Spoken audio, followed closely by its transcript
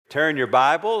Turn your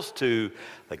Bibles to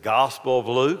the Gospel of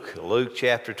Luke, Luke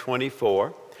chapter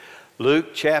 24. Luke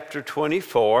chapter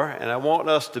 24, and I want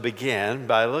us to begin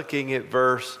by looking at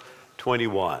verse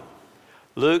 21.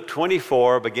 Luke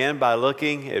 24, begin by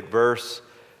looking at verse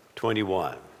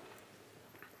 21.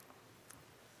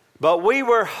 But we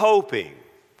were hoping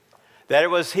that it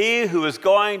was he who was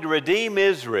going to redeem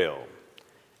Israel.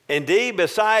 Indeed,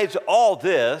 besides all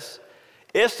this,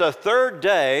 it's the third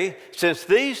day since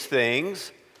these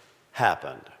things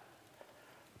happened.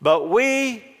 But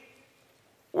we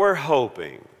were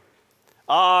hoping.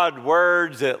 Odd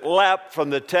words that leapt from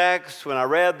the text when I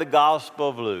read the Gospel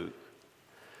of Luke.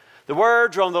 The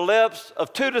words are on the lips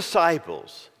of two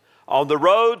disciples on the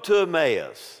road to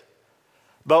Emmaus.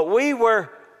 But we were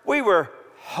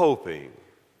hoping.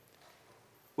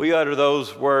 We utter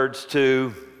those words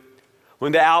too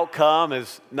when the outcome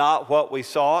is not what we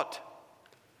sought.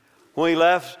 When we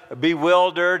left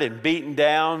bewildered and beaten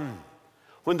down,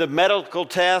 when the medical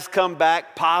tests come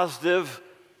back positive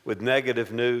with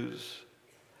negative news.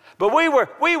 But we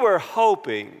were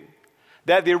hoping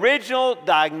that the original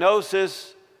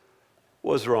diagnosis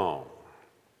was wrong.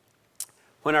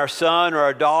 When our son or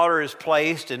our daughter is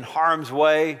placed in harm's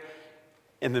way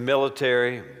in the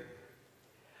military.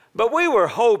 But we were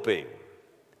hoping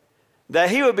that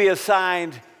he would be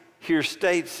assigned here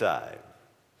stateside.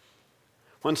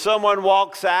 When someone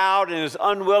walks out and is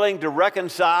unwilling to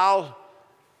reconcile,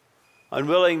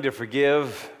 unwilling to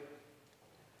forgive.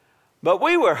 But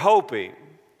we were hoping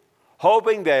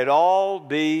that it'd all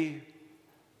be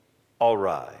all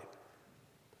right.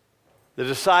 The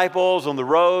disciples on the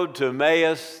road to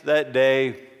Emmaus that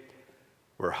day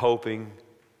were hoping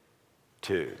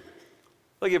too.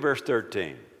 Look at verse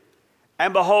 13.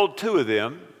 And behold, two of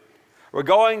them were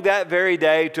going that very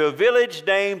day to a village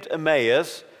named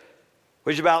Emmaus,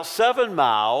 which is about 7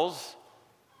 miles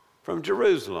from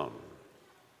Jerusalem.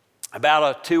 About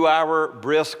a 2-hour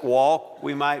brisk walk,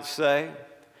 we might say.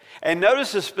 And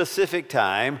notice the specific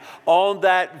time, on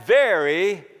that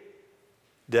very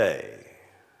day.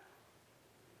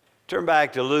 Turn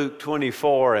back to Luke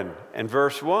 24 and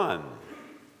verse 1.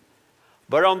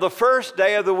 But on the first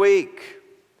day of the week,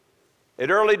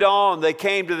 at early dawn, they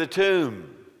came to the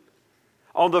tomb.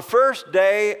 On the first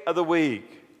day of the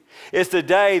week. It's the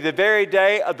very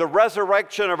day of the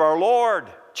resurrection of our Lord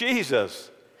Jesus.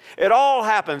 It all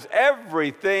happens,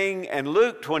 everything in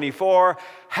Luke 24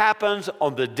 happens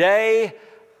on the day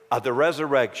of the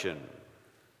resurrection.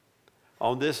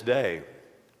 On this day,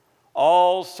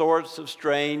 all sorts of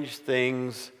strange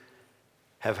things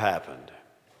have happened.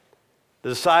 The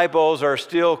disciples are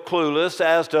still clueless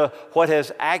as to what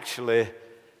has actually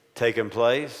taken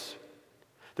place.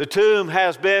 The tomb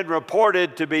has been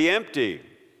reported to be empty,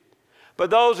 but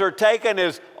those are taken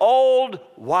as old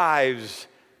wives'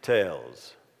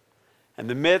 tales. In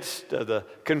the midst of the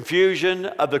confusion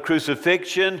of the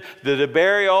crucifixion, the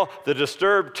burial, the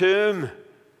disturbed tomb,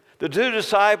 the two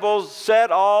disciples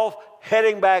set off,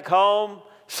 heading back home,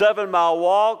 7-mile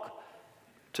walk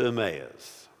to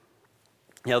Emmaus.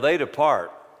 They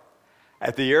depart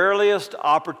at the earliest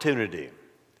opportunity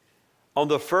on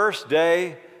the first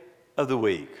day of the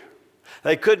week.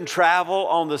 They couldn't travel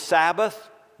on the Sabbath.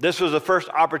 This was the first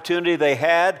opportunity they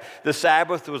had. The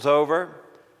Sabbath was over.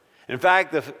 In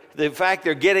fact, the fact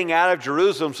they're getting out of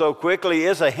Jerusalem so quickly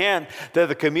is a hint that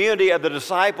the community of the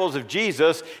disciples of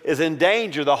Jesus is in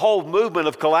danger. The whole movement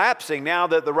of collapsing now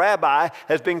that the rabbi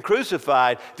has been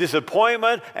crucified.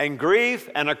 Disappointment and grief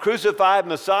and a crucified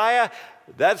Messiah,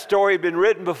 that story had been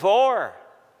written before.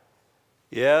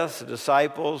 Yes, the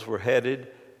disciples were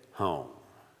headed home.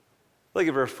 Look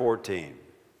at verse 14.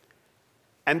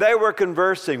 And they were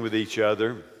conversing with each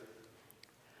other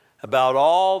about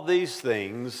all these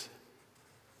things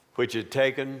which had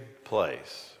taken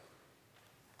place.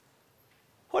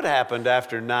 What happened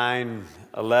after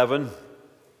 9/11?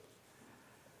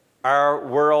 Our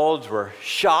worlds were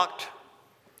shocked,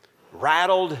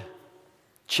 rattled,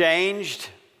 changed.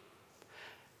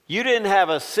 You didn't have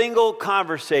a single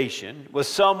conversation with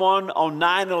someone on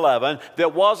 9/11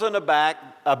 that wasn't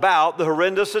about the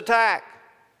horrendous attack.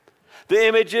 The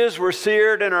images were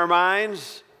seared in our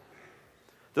minds.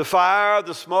 The fire,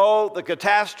 the smoke, the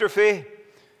catastrophe,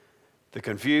 the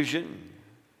confusion.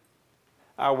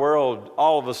 Our world,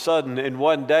 all of a sudden, in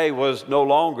one day, was no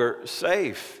longer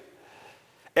safe.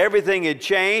 Everything had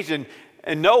changed,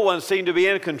 and no one seemed to be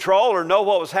in control or know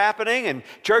what was happening. And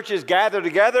churches gathered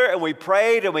together, and we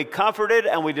prayed, and we comforted,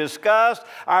 and we discussed.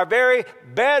 Our very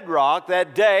bedrock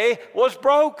that day was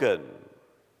broken.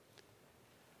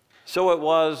 So it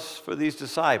was for these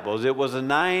disciples. It was a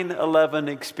 9/11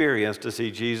 experience to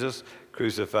see Jesus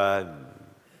crucified.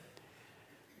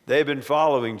 They've been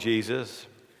following Jesus.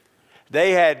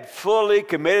 They had fully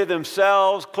committed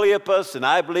themselves, Cleopas, and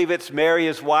I believe it's Mary,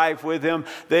 his wife, with him.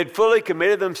 They had fully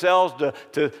committed themselves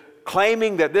to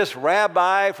claiming that this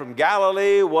rabbi from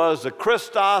Galilee was the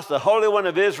Christos, the Holy One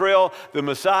of Israel, the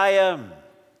Messiah.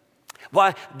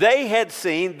 Why,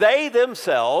 they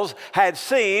themselves had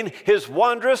seen his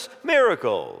wondrous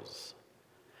miracles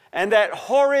and that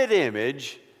horrid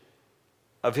image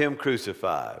of him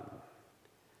crucified,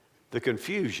 the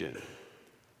confusion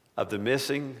of the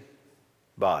missing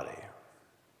body.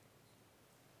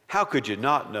 How could you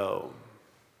not know?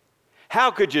 How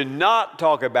could you not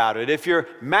talk about it if your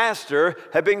master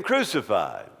had been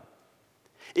crucified?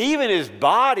 Even his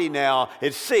body now,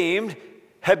 it seemed,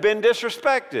 had been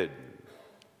disrespected.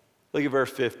 Look at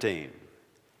verse 15.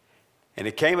 And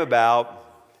it came about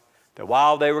that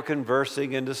while they were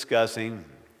conversing and discussing,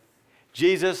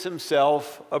 Jesus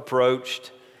himself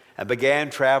approached and began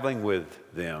traveling with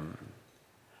them.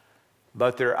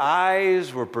 But their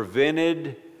eyes were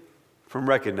prevented from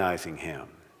recognizing him.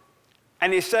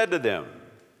 And he said to them,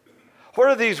 "What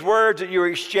are these words that you're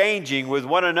exchanging with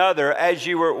one another as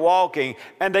you were walking?"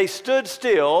 And they stood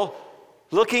still,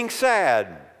 looking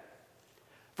sad.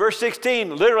 Verse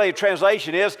 16, literally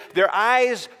translation is, their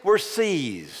eyes were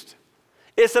seized.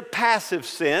 It's a passive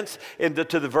sense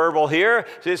to the verbal here.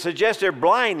 So it suggests their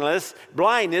blindness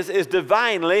is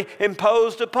divinely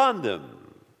imposed upon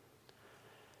them.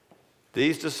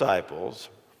 These disciples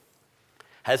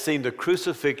had seen the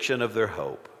crucifixion of their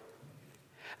hope.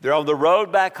 They're on the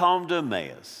road back home to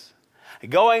Emmaus.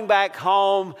 Going back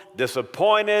home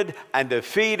disappointed and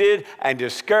defeated and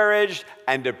discouraged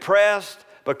and depressed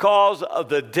because of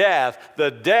the death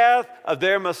of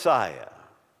their Messiah.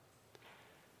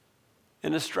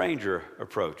 And a stranger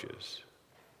approaches.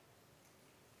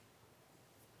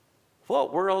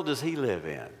 What world does he live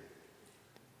in?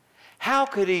 How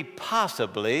could he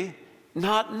possibly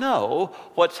not know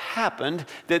what's happened,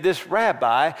 that this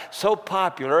rabbi, so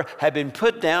popular, had been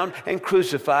put down and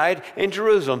crucified in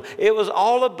Jerusalem? It was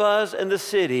all abuzz in the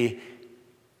city.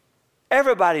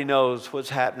 Everybody knows what's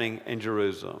happening in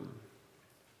Jerusalem.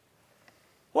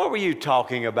 What were you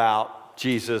talking about?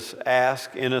 Jesus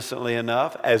asked innocently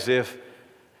enough, as if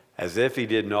he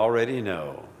didn't already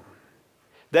know.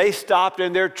 They stopped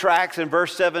in their tracks in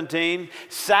verse 17.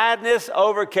 Sadness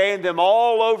overcame them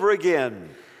all over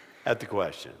again at the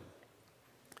question.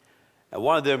 And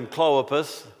one of them,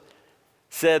 Cleopas,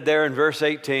 said there in verse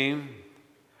 18,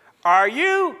 Are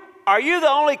you the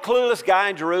only clueless guy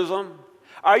in Jerusalem?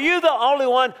 Are you the only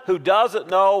one who doesn't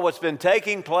know what's been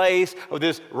taking place with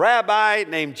this rabbi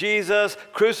named Jesus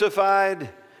crucified?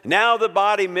 Now the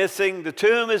body missing, the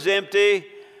tomb is empty.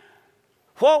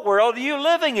 What world are you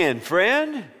living in,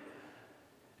 friend?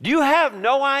 Do you have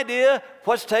no idea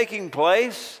what's taking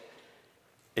place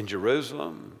in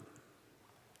Jerusalem?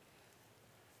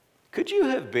 Could you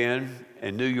have been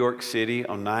in New York City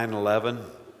on 9/11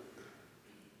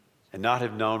 and not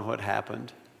have known what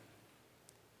happened?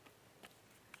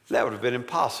 That would have been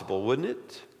impossible, wouldn't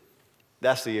it?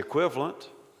 That's the equivalent.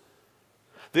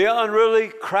 The unruly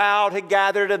crowd had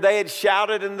gathered and they had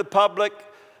shouted in the public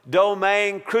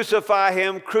domain, "Crucify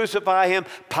him, crucify him."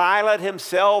 Pilate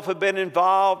himself had been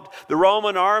involved. The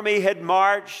Roman army had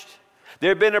marched.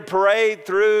 There had been a parade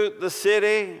through the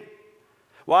city.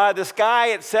 Why, the sky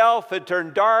itself had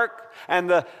turned dark and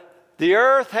the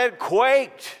earth had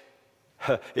quaked.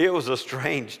 It was a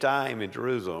strange time in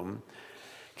Jerusalem.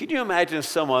 Can you imagine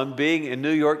someone being in New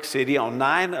York City on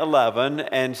 9/11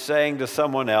 and saying to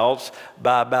someone else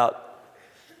by about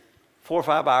 4 or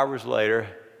 5 hours later,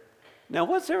 "Now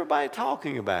what's everybody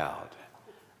talking about?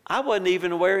 I wasn't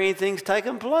even aware anything's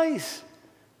taken place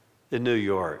in New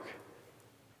York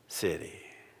City."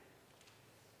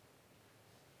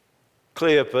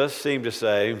 Cleopas seemed to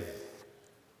say,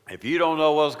 if you don't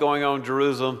know what's going on in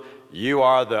Jerusalem, you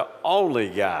are the only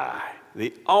guy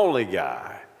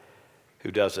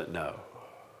who doesn't know.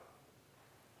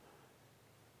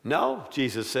 No,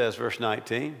 Jesus says, verse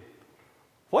 19,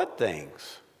 what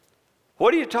things?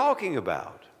 What are you talking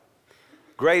about?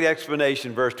 Great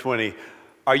explanation, verse 20.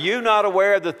 Are you not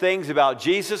aware of the things about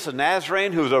Jesus of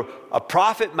Nazarene, who was a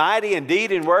prophet, mighty in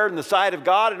deed and word in the sight of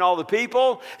God and all the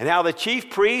people, and how the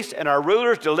chief priests and our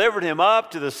rulers delivered him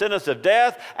up to the sentence of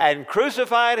death and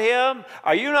crucified him?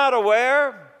 Are you not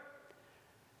aware?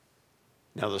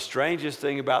 Now, the strangest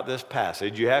thing about this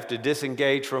passage, you have to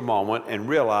disengage for a moment and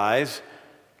realize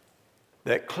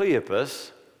that Cleopas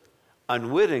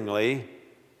unwittingly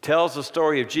tells the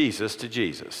story of Jesus to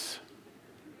Jesus.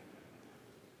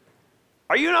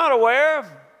 Are you not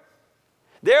aware?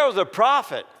 There was a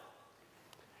prophet.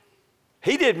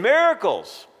 He did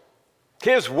miracles.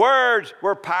 His words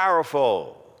were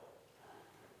powerful.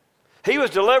 He was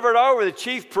delivered over to the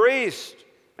chief priests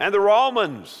and the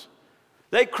Romans.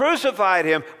 They crucified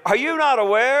him. Are you not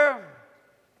aware?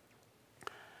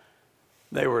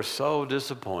 They were so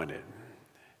disappointed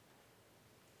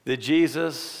that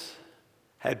Jesus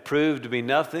had proved to be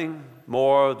nothing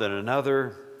more than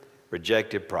another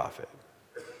rejected prophet.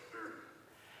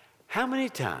 How many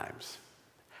times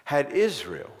had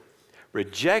Israel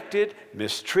rejected,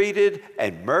 mistreated,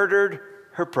 and murdered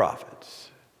her prophets?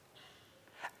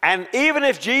 And even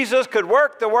if Jesus could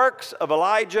work the works of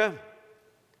Elijah,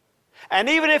 and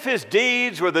even if his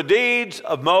deeds were the deeds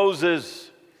of Moses,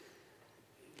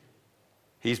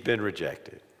 he's been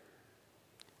rejected.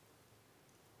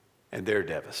 And they're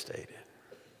devastated.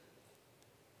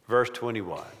 Verse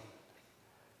 21.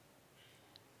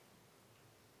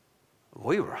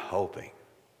 We were hoping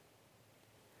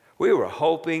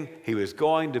he was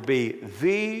going to be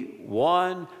the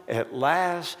one at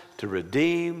last to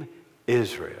redeem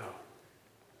Israel.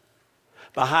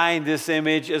 Behind this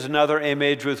image is another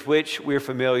image with which we're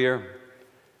familiar.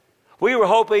 We were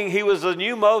hoping he was the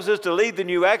new Moses to lead the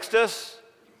new Exodus.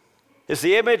 It's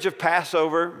the image of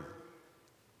Passover.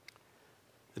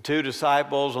 The two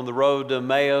disciples on the road to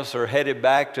Emmaus are headed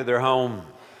back to their home.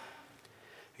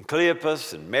 And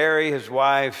Cleopas and Mary, his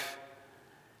wife,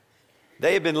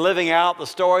 they had been living out the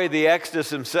story of the Exodus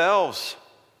themselves.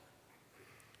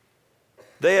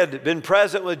 They had been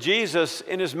present with Jesus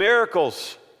in his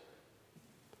miracles.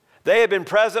 They had been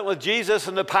present with Jesus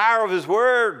in the power of his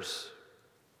words.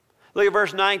 Look at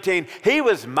verse 19. He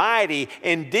was mighty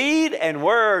in deed and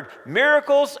word,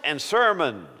 miracles and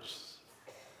sermons.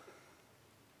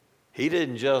 He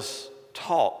didn't just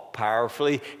talk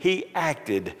powerfully, he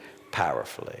acted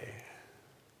powerfully.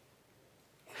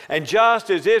 And just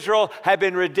as Israel had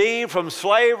been redeemed from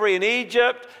slavery in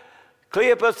Egypt,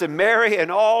 Cleopas and Mary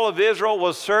and all of Israel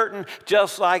was certain,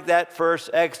 just like that first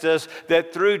Exodus,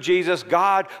 that through Jesus,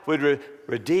 God would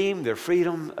redeem their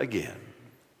freedom again.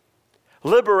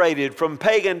 Liberated from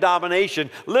pagan domination,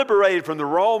 liberated from the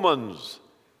Romans,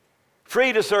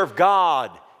 free to serve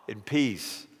God in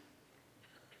peace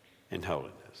and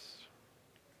holiness.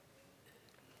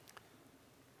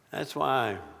 That's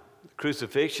why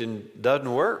crucifixion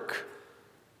doesn't work.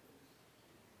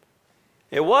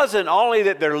 It wasn't only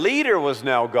that their leader was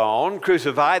now gone,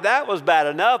 crucified. That was bad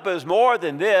enough, but it was more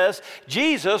than this.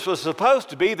 Jesus was supposed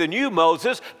to be the new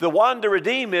Moses, the one to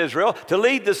redeem Israel, to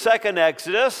lead the second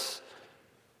Exodus.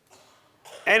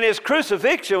 And his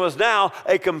crucifixion was now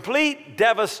a complete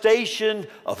devastation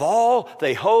of all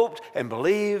they hoped and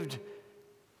believed,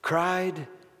 cried,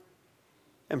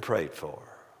 and prayed for.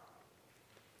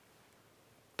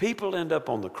 People end up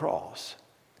on the cross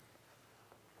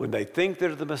when they think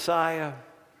they're the Messiah,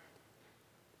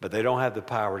 but they don't have the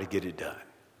power to get it done.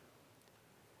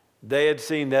 They had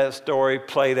seen that story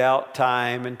played out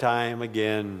time and time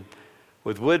again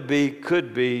with would-be,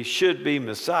 could-be, should-be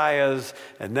Messiahs,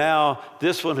 and now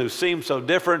this one who seems so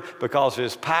different because of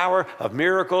his power of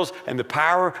miracles and the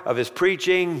power of his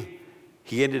preaching,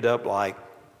 he ended up like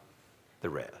the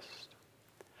rest.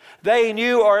 They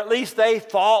knew, or at least they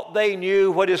thought they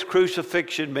knew, what his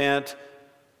crucifixion meant.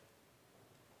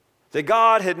 That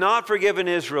God had not forgiven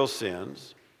Israel's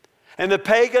sins, and the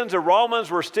pagans, the Romans,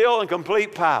 were still in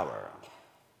complete power.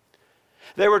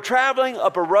 They were traveling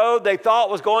up a road they thought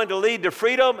was going to lead to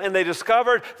freedom, and they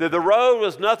discovered that the road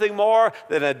was nothing more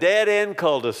than a dead-end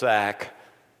cul-de-sac.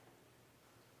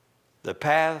 The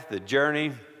path, the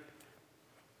journey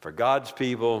for God's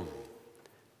people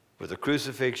with the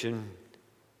crucifixion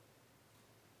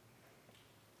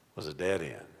was a dead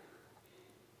end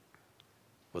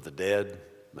with a dead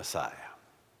Messiah.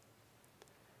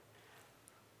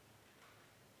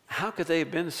 How could they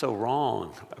have been so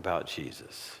wrong about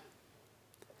Jesus?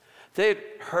 They had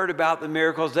heard about the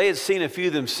miracles. They had seen a few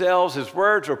themselves. His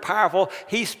words were powerful.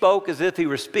 He spoke as if he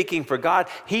were speaking for God.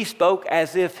 He spoke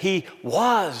as if he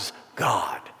was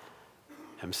God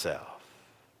himself.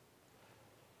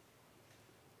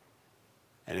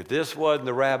 And if this wasn't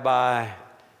the rabbi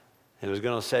that was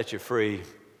going to set you free,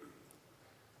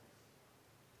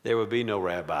 there would be no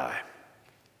rabbi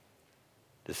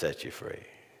to set you free.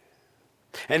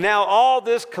 And now all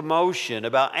this commotion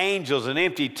about angels and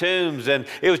empty tombs, and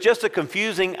it was just a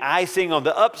confusing icing on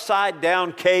the upside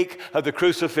down cake of the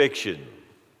crucifixion.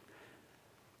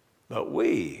 But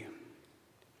we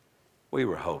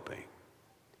were hoping.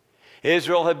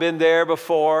 Israel had been there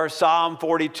before. Psalm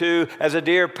 42, as a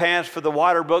deer pants for the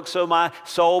water brook, so my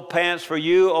soul pants for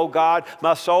you, O God.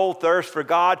 My soul thirsts for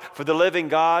God, for the living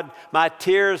God. My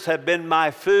tears have been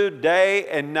my food day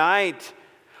and night.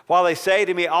 While they say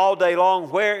to me all day long,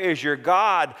 where is your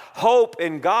God? Hope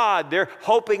in God. They're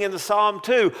hoping in the Psalm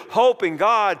too. Hope in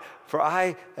God, for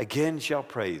I again shall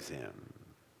praise him.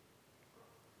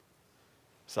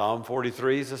 Psalm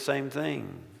 43 is the same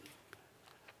thing.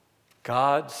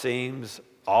 God seems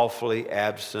awfully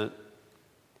absent.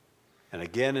 And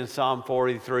again in Psalm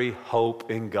 43,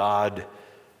 hope in God,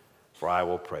 for I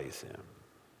will praise him.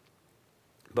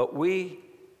 But we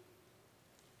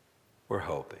were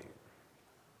hoping.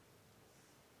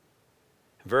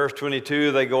 In verse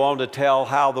 22, they go on to tell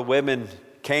how the women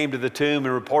came to the tomb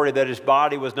and reported that his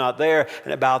body was not there,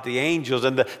 and about the angels.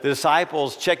 And the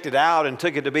disciples checked it out and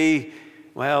took it to be,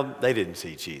 well, they didn't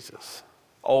see Jesus.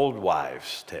 Old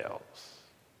wives' tales.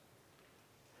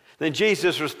 Then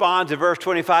Jesus responds in verse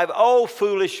 25, "O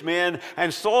foolish men,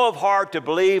 and slow of heart to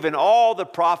believe in all the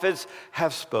prophets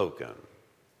have spoken.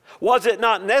 Was it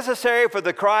not necessary for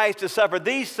the Christ to suffer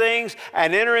these things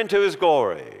and enter into his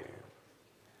glory?"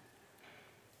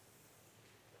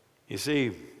 You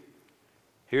see,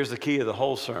 here's the key of the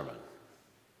whole sermon.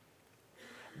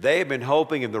 They have been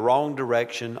hoping in the wrong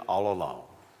direction all along.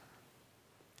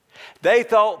 They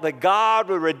thought that God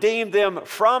would redeem them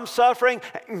from suffering,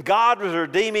 and God was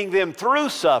redeeming them through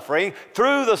suffering,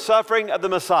 through the suffering of the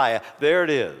Messiah. There it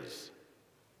is.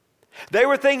 They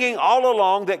were thinking all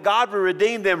along that God would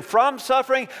redeem them from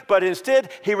suffering, but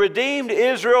instead he redeemed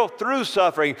Israel through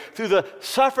suffering, through the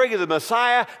suffering of the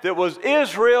Messiah that was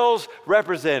Israel's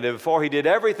representative, for he did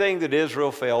everything that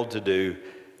Israel failed to do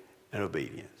in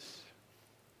obedience.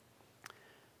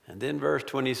 And then verse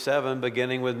 27,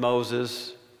 beginning with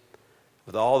Moses,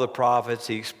 with all the prophets,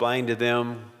 he explained to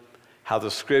them how the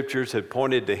scriptures had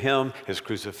pointed to him, his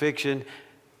crucifixion,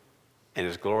 and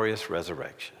his glorious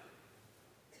resurrection.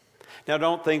 Now,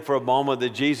 don't think for a moment that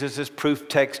Jesus is proof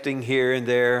texting here and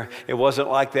there. It wasn't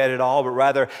like that at all, but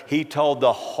rather he told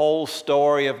the whole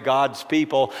story of God's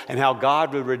people and how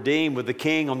God would redeem with the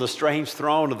king on the strange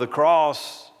throne of the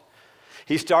cross.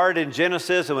 He started in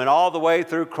Genesis and went all the way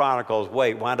through Chronicles.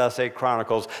 Wait, why did I say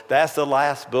Chronicles? That's the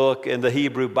last book in the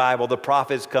Hebrew Bible. The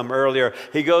prophets come earlier.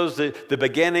 He goes to the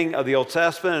beginning of the Old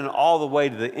Testament and all the way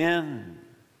to the end,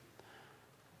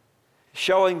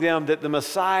 showing them that the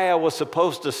Messiah was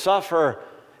supposed to suffer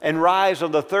and rise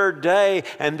on the third day,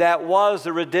 and that was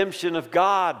the redemption of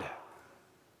God.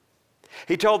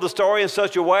 He told the story in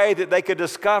such a way that they could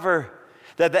discover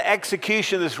that the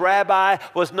execution of this rabbi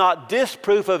was not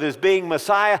disproof of his being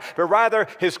Messiah, but rather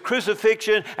his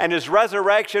crucifixion and his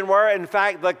resurrection were in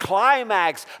fact the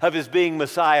climax of his being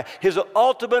Messiah, his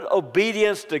ultimate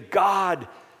obedience to God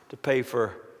to pay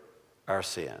for our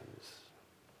sins.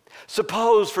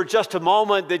 Suppose for just a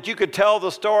moment that you could tell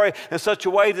the story in such a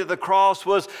way that the cross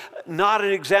was not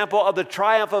an example of the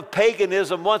triumph of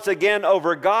paganism once again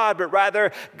over God, but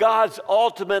rather God's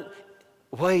ultimate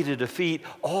way to defeat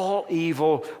all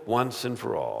evil once and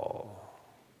for all.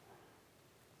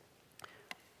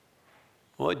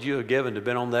 What would you have given to have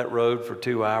been on that road for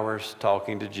 2 hours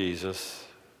talking to Jesus?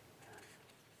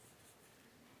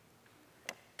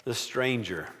 The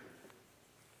stranger.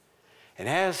 And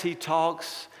as he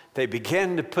talks, they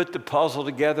begin to put the puzzle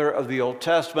together of the Old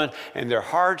Testament, and their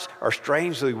hearts are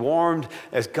strangely warmed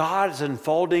as God is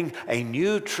unfolding a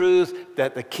new truth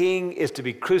that the King is to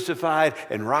be crucified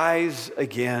and rise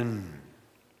again.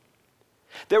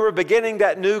 They were beginning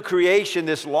that new creation,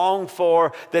 this longed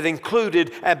for, that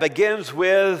included and begins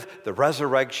with the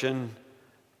resurrection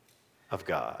of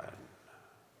God.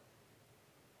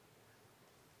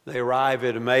 They arrive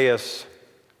at Emmaus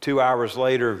 2 hours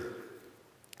later.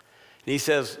 He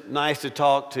says, nice to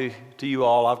talk to you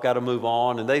all. I've got to move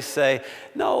on. And they say,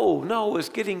 no, it's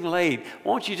getting late.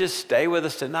 Won't you just stay with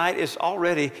us tonight?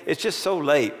 It's just so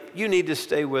late. You need to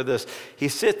stay with us. He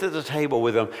sits at the table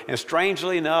with them. And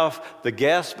strangely enough, the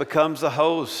guest becomes the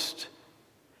host.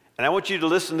 And I want you to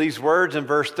listen to these words in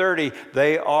verse 30.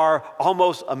 They are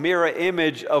almost a mirror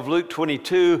image of Luke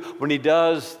 22 when he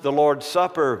does the Lord's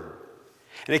Supper.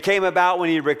 And it came about when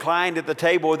he reclined at the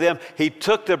table with them, he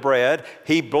took the bread,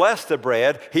 he blessed the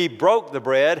bread, he broke the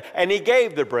bread, and he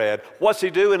gave the bread. What's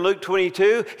he do in Luke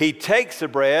 22? He takes the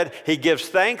bread, he gives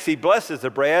thanks, he blesses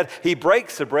the bread, he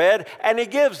breaks the bread, and he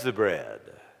gives the bread.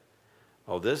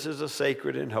 Oh, this is a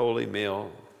sacred and holy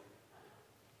meal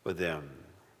with them.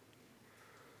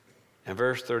 And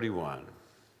verse 31,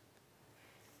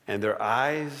 and their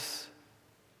eyes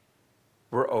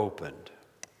were opened,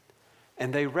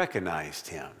 and they recognized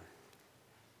him,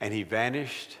 and he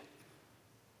vanished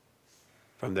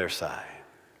from their sight.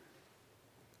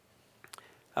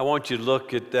 I want you to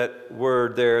look at that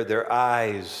word there, their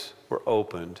eyes were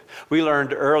opened. We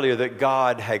learned earlier that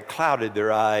God had clouded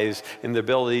their eyes in the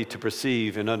ability to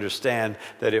perceive and understand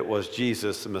that it was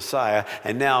Jesus, the Messiah.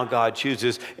 And now God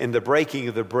chooses in the breaking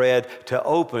of the bread to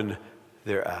open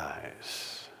their eyes.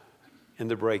 In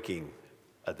the breaking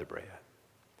of the bread.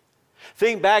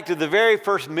 Think back to the very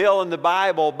first meal in the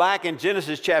Bible, back in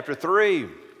Genesis chapter 3.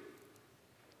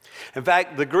 In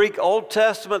fact, the Greek Old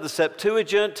Testament, the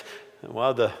Septuagint,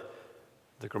 well, the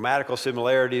grammatical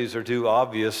similarities are too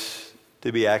obvious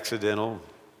to be accidental.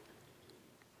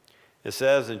 It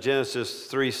says in Genesis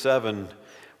 3:7,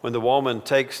 when the woman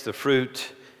takes the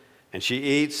fruit and she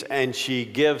eats and she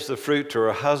gives the fruit to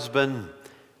her husband,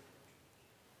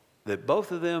 that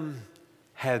both of them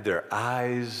had their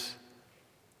eyes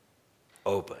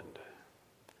opened.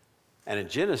 And in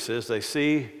Genesis, they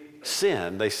see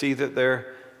sin. They see that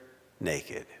they're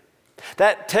naked.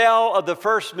 That tale of the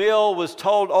first meal was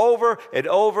told over and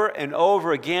over and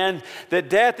over again. That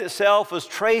death itself was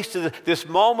traced to this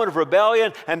moment of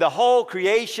rebellion, and the whole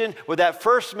creation with that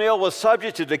first meal was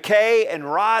subject to decay and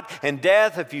rot and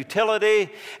death and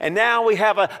futility. And now we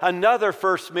have another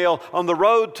first meal on the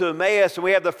road to Emmaus, and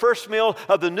we have the first meal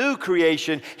of the new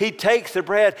creation. He takes the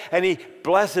bread and he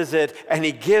blesses it and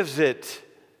he gives it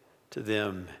to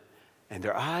them. And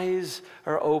their eyes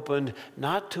are opened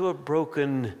not to a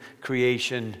broken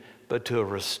creation, but to a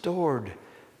restored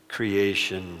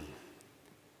creation.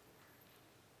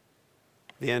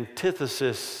 The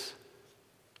antithesis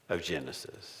of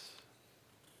Genesis.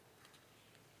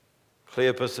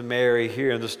 Cleopas and Mary,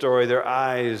 here in the story, their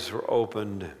eyes were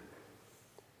opened.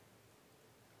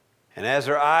 And as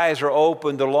their eyes are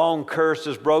opened, the long curse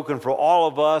is broken for all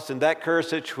of us. And that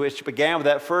curse which began with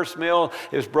that first meal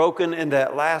is broken in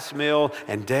that last meal.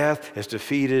 And death is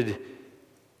defeated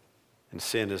and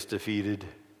sin is defeated.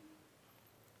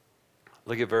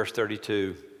 Look at verse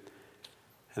 32.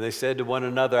 And they said to one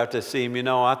another after seeing him,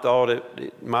 I thought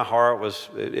my heart was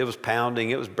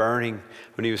pounding, it was burning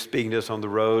when he was speaking to us on the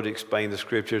road, explaining the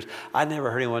scriptures. I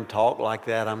never heard anyone talk like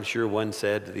that. I'm sure one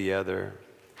said to the other.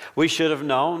 We should have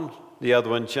known, the other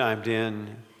one chimed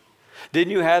in. Didn't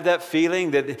you have that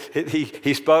feeling that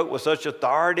he spoke with such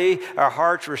authority? Our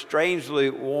hearts were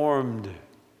strangely warmed.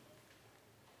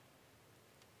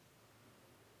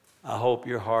 I hope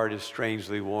your heart is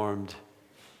strangely warmed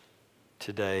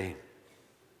today.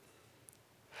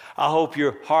 I hope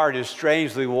your heart is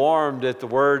strangely warmed at the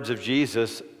words of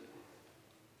Jesus,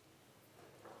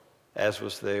 as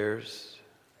was theirs.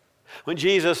 When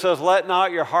Jesus says, let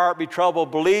not your heart be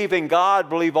troubled, believe in God,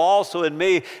 believe also in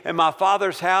me. In my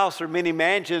Father's house are many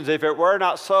mansions. If it were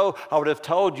not so, I would have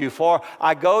told you. For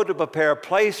I go to prepare a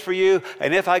place for you.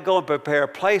 And if I go and prepare a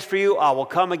place for you, I will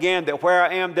come again, that where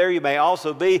I am, there you may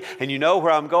also be. And you know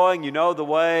where I'm going, you know the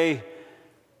way.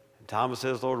 And Thomas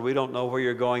says, Lord, we don't know where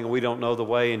you're going, and we don't know the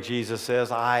way. And Jesus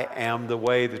says, I am the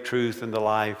way, the truth, and the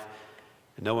life.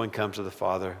 And no one comes to the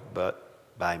Father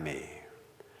but by me.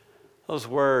 Those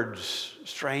words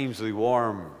strangely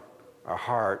warm our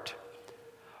heart.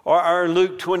 Or in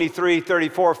Luke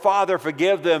 23:34, Father,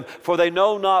 forgive them, for they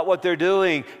know not what they're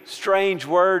doing. Strange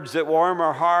words that warm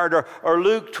our heart. Or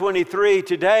Luke 23,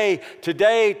 today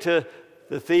to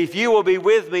the thief, you will be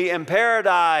with me in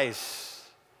paradise,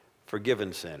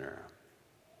 forgiven sinner.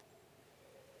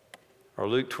 Or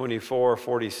Luke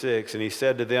 24:46, and he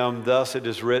said to them, thus it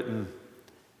is written,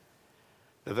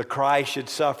 that the Christ should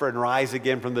suffer and rise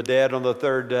again from the dead on the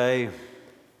third day,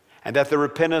 and that the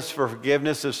repentance for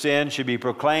forgiveness of sin should be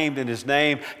proclaimed in his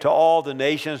name to all the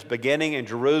nations, beginning in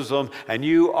Jerusalem, and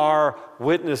you are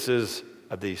witnesses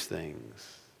of these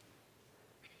things.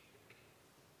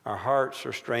 Our hearts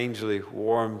are strangely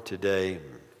warmed today.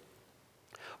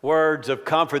 Words of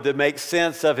comfort that make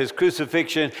sense of his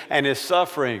crucifixion and his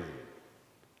suffering.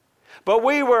 But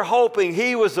we were hoping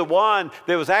he was the one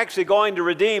that was actually going to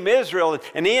redeem Israel,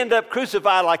 and he ended up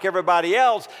crucified like everybody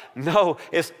else. No,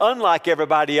 it's unlike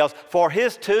everybody else, for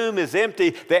his tomb is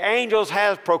empty. The angels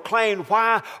have proclaimed,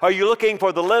 why are you looking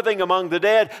for the living among the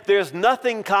dead? There's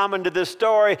nothing common to this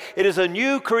story. It is a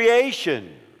new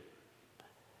creation.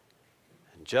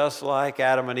 And just like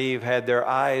Adam and Eve had their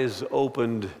eyes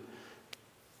opened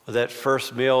with that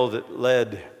first meal that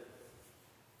led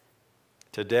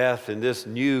to death, in this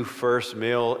new first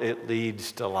meal, it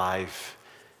leads to life.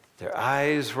 Their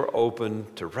eyes were open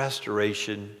to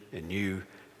restoration and new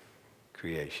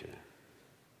creation.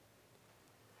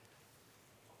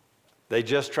 They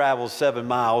just traveled 7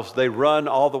 miles. They run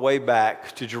all the way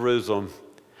back to Jerusalem.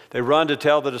 They run to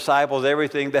tell the disciples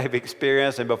everything they've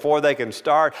experienced, and before they can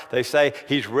start, they say,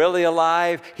 he's really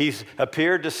alive. He's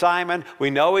appeared to Simon. We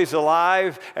know he's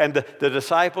alive. And the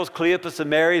disciples, Cleopas and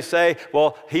Mary, say,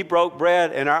 well, he broke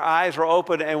bread, and our eyes were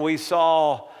open, and we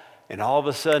saw. And all of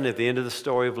a sudden, at the end of the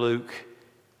story of Luke,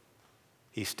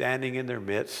 he's standing in their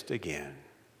midst again.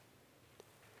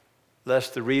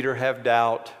 Lest the reader have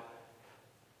doubt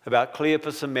about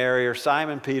Cleopas and Mary or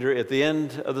Simon Peter, at the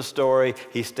end of the story,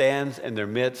 he stands in their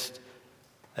midst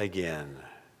again.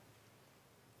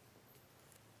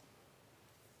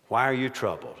 Why are you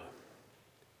troubled?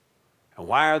 And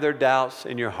why are there doubts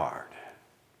in your heart?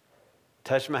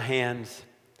 Touch my hands,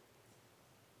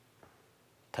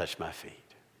 touch my feet.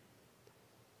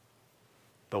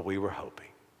 But we were hoping.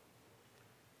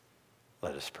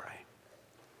 Let us pray.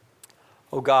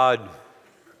 Oh God,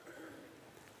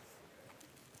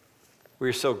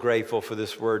 we're so grateful for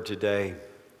this word today.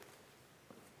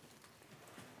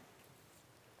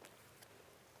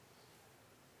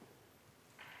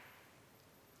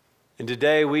 And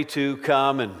today we too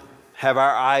come and have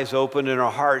our eyes opened and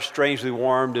our hearts strangely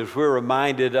warmed as we're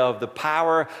reminded of the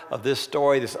power of this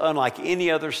story that's unlike any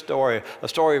other story, a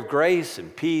story of grace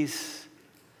and peace.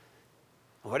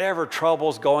 Whatever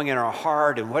trouble's going in our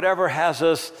heart and whatever has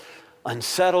us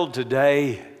unsettled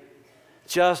today,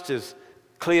 just as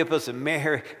Cleopas and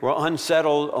Mary were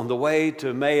unsettled on the way to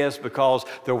Emmaus because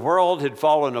the world had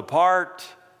fallen apart,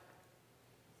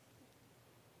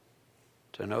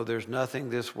 to know there's nothing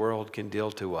this world can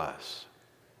deal to us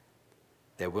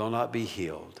that will not be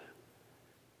healed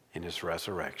in his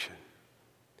resurrection.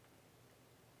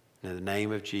 In the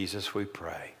name of Jesus we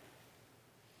pray.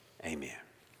 Amen.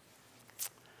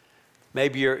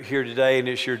 Maybe you're here today and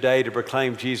it's your day to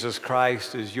proclaim Jesus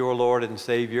Christ as your Lord and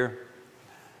Savior.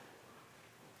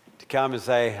 To come and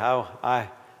say, I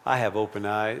have open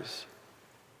eyes.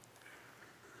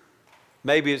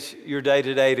 Maybe it's your day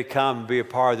today to come and be a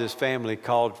part of this family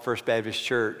called First Baptist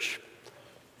Church.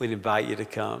 We'd invite you to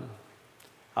come.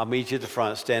 I'll meet you at the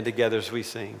front. Stand together as we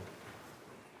sing.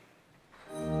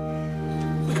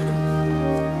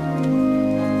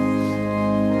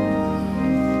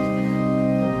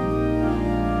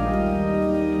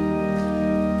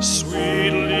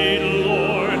 Sweetly,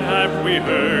 Lord, have we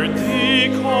heard thee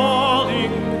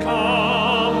calling,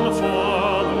 come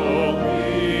follow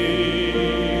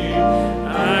me.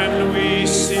 And we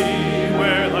see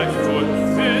where thy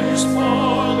footprints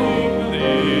falling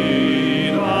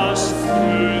lead us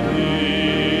to thee.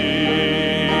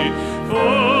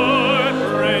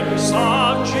 Footprints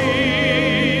of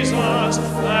Jesus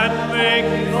that make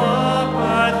the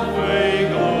pathway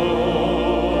glow.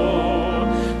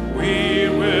 We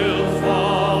will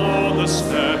follow the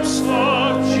steps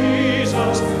of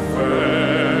Jesus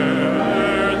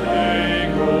where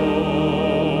they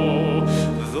go.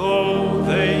 Though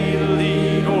they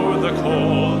lead o'er the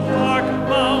cold dark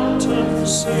mountains,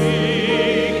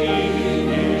 seeking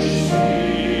his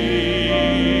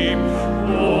sheep,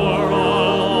 or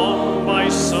along by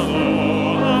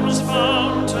Siloam's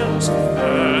fountains,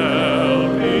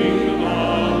 helping the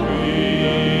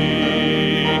weak.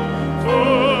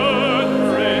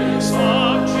 Footprints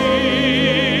of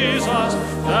Jesus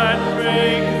that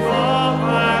make the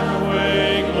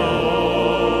pathway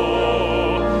glow.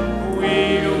 We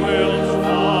will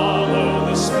follow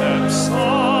the steps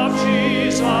of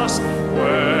Jesus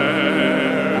where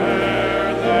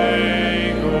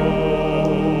they go.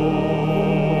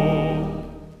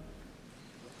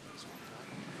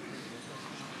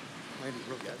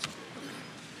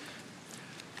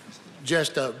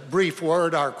 Just a brief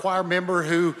word. Our choir member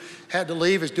who had to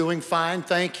leave is doing fine.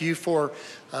 Thank you for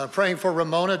praying for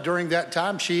Ramona during that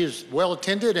time. She is well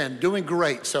attended and doing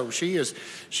great. So she's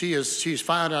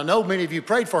fine. I know many of you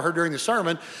prayed for her during the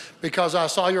sermon because I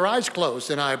saw your eyes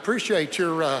closed, and I appreciate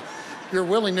your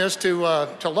willingness to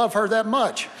love her that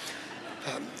much.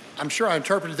 I'm sure I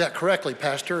interpreted that correctly,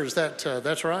 Pastor. Is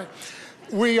that's right?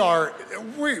 We are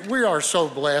so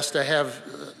blessed to have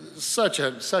such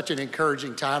an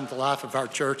encouraging time in the life of our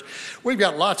church. We've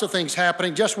got lots of things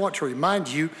happening. Just want to remind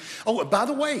you. Oh, by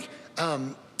the way,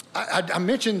 I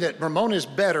mentioned that Ramona is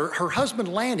better. Her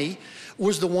husband Lanny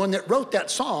was the one that wrote that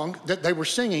song that they were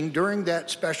singing during that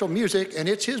special music, and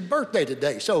it's his birthday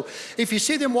today. So if you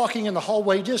see them walking in the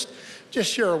hallway, just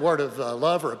share a word of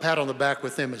love or a pat on the back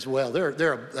with them as well.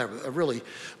 They're a really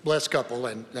blessed couple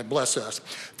and bless us.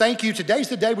 Thank you. Today's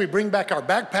the day we bring back our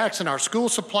backpacks and our school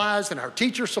supplies and our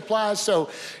teacher supplies. So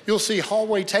you'll see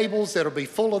hallway tables that'll be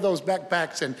full of those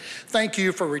backpacks. And thank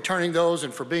you for returning those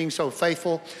and for being so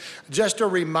faithful. Just a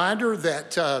reminder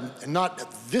that not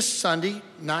this Sunday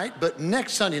night, but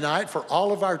next Sunday night for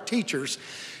all of our teachers,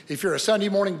 If you're a Sunday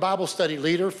morning Bible study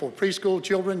leader for preschool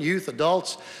children, youth,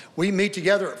 adults, we meet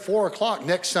together at 4 o'clock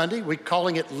next Sunday. We're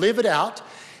calling it Live It Out,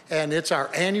 and it's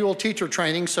our annual teacher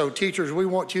training. So teachers, we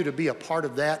want you to be a part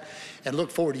of that and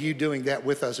look forward to you doing that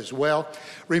with us as well.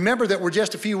 Remember that we're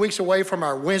just a few weeks away from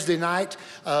our Wednesday night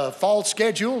fall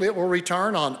schedule. It will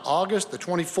return on August the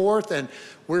 24th, and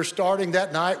we're starting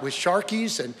that night with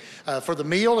Sharky's. And for the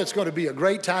meal, it's going to be a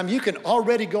great time. You can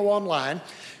already go online.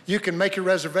 You can make your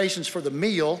reservations for the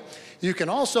meal. You can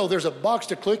also, there's a box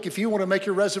to click if you want to make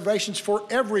your reservations for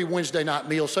every Wednesday night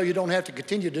meal, so you don't have to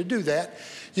continue to do that.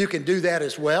 You can do that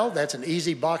as well. That's an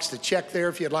easy box to check there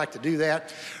if you'd like to do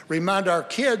that. Remind our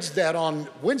kids that on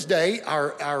Wednesday,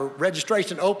 our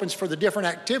registration opens for the different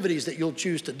activities that you'll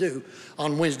choose to do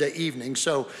on Wednesday evening.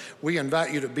 So we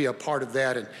invite you to be a part of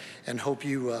that and hope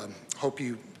you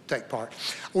take part.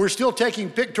 We're still taking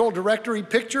pictorial directory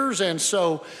pictures, and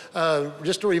so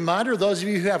just a reminder, those of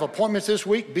you who have appointments this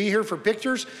week, be here for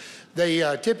pictures. They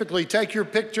typically take your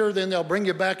picture, then they'll bring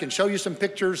you back and show you some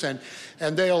pictures, and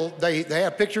they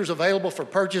have pictures available for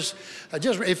purchase.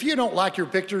 Just if you don't like your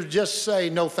pictures, just say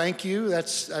no thank you.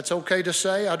 That's okay to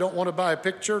say. I don't want to buy a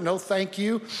picture. No thank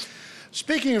you.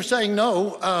 Speaking of saying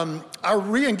no, our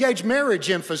re-engaged marriage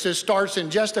emphasis starts in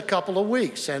just a couple of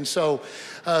weeks. And so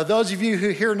those of you who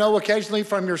hear no occasionally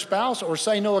from your spouse or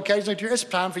say no occasionally to it's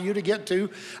time for you to get to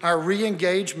our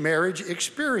re-engaged marriage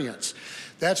experience.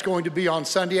 That's going to be on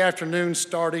Sunday afternoon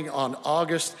starting on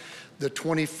August the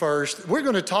 21st. We're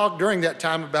going to talk during that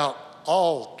time about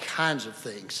all kinds of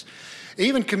things.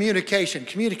 Even communication.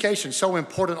 Communication is so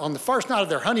important. On the first night of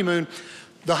their honeymoon,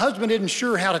 the husband isn't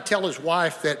sure how to tell his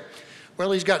wife that,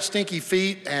 well, he's got stinky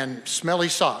feet and smelly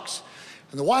socks.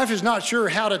 And the wife is not sure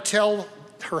how to tell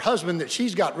her husband that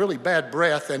she's got really bad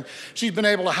breath, and she's been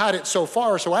able to hide it so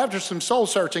far. So after some soul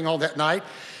searching on that night,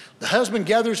 the husband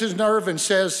gathers his nerve and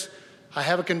says, I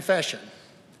have a confession.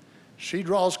 She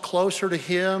draws closer to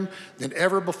him than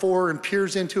ever before and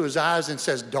peers into his eyes and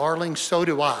says, darling, so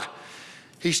do I.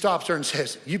 He stops her and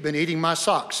says, you've been eating my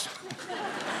socks.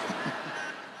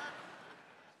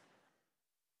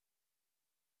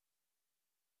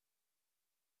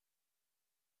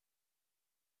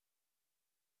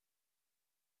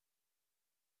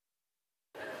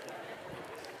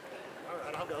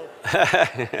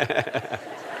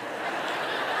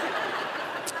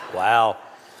 Wow.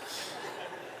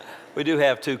 We do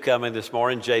have two coming this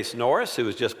morning, Jace Norris, who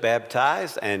was just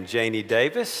baptized, and Janie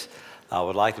Davis.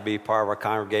 Would like to be part of our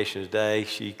congregation today.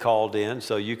 She called in,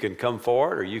 so you can come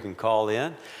forward or you can call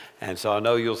in. And so I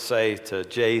know you'll say to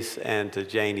Jace and to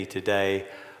Janie today,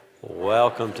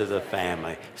 welcome to the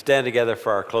family. Stand together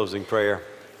for our closing prayer.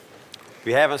 If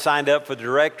you haven't signed up for the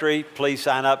directory, please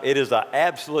sign up. It is an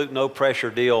absolute no pressure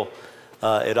deal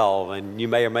at all. And you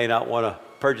may or may not want to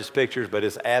purchase pictures, but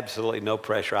it's absolutely no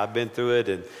pressure. I've been through it,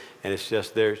 and it's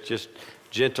just, they're just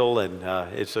gentle, and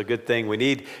it's a good thing. We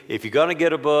need, if you're going to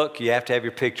get a book, you have to have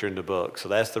your picture in the book. So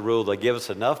that's the rule. They give us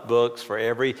enough books for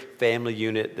every family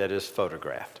unit that is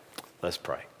photographed. Let's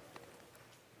pray.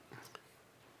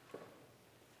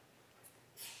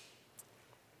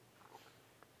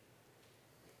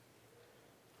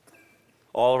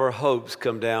 All of our hopes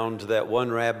come down to that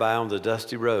one rabbi on the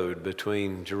dusty road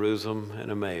between Jerusalem and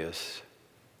Emmaus,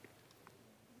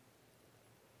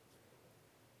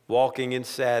 walking in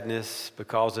sadness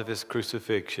because of his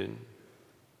crucifixion,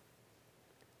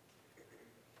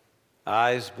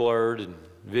 eyes blurred and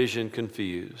vision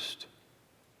confused.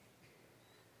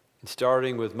 And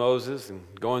starting with Moses and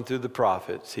going through the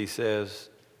prophets, he says,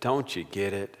 don't you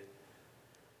get it?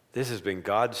 This has been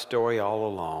God's story all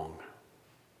along.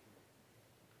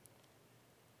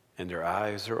 And their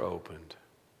eyes are opened,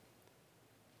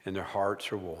 and their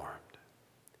hearts are warmed.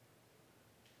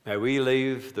 May we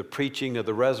leave the preaching of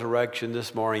the resurrection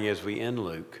this morning as we end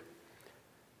Luke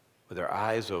with our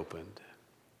eyes opened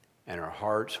and our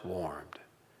hearts warmed,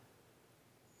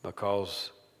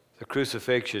 because the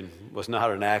crucifixion was not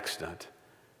an accident,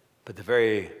 but the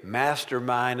very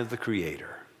mastermind of the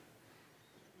Creator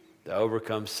to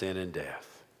overcome sin and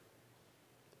death.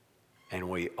 And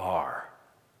we are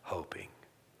hoping.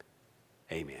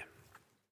 Amen.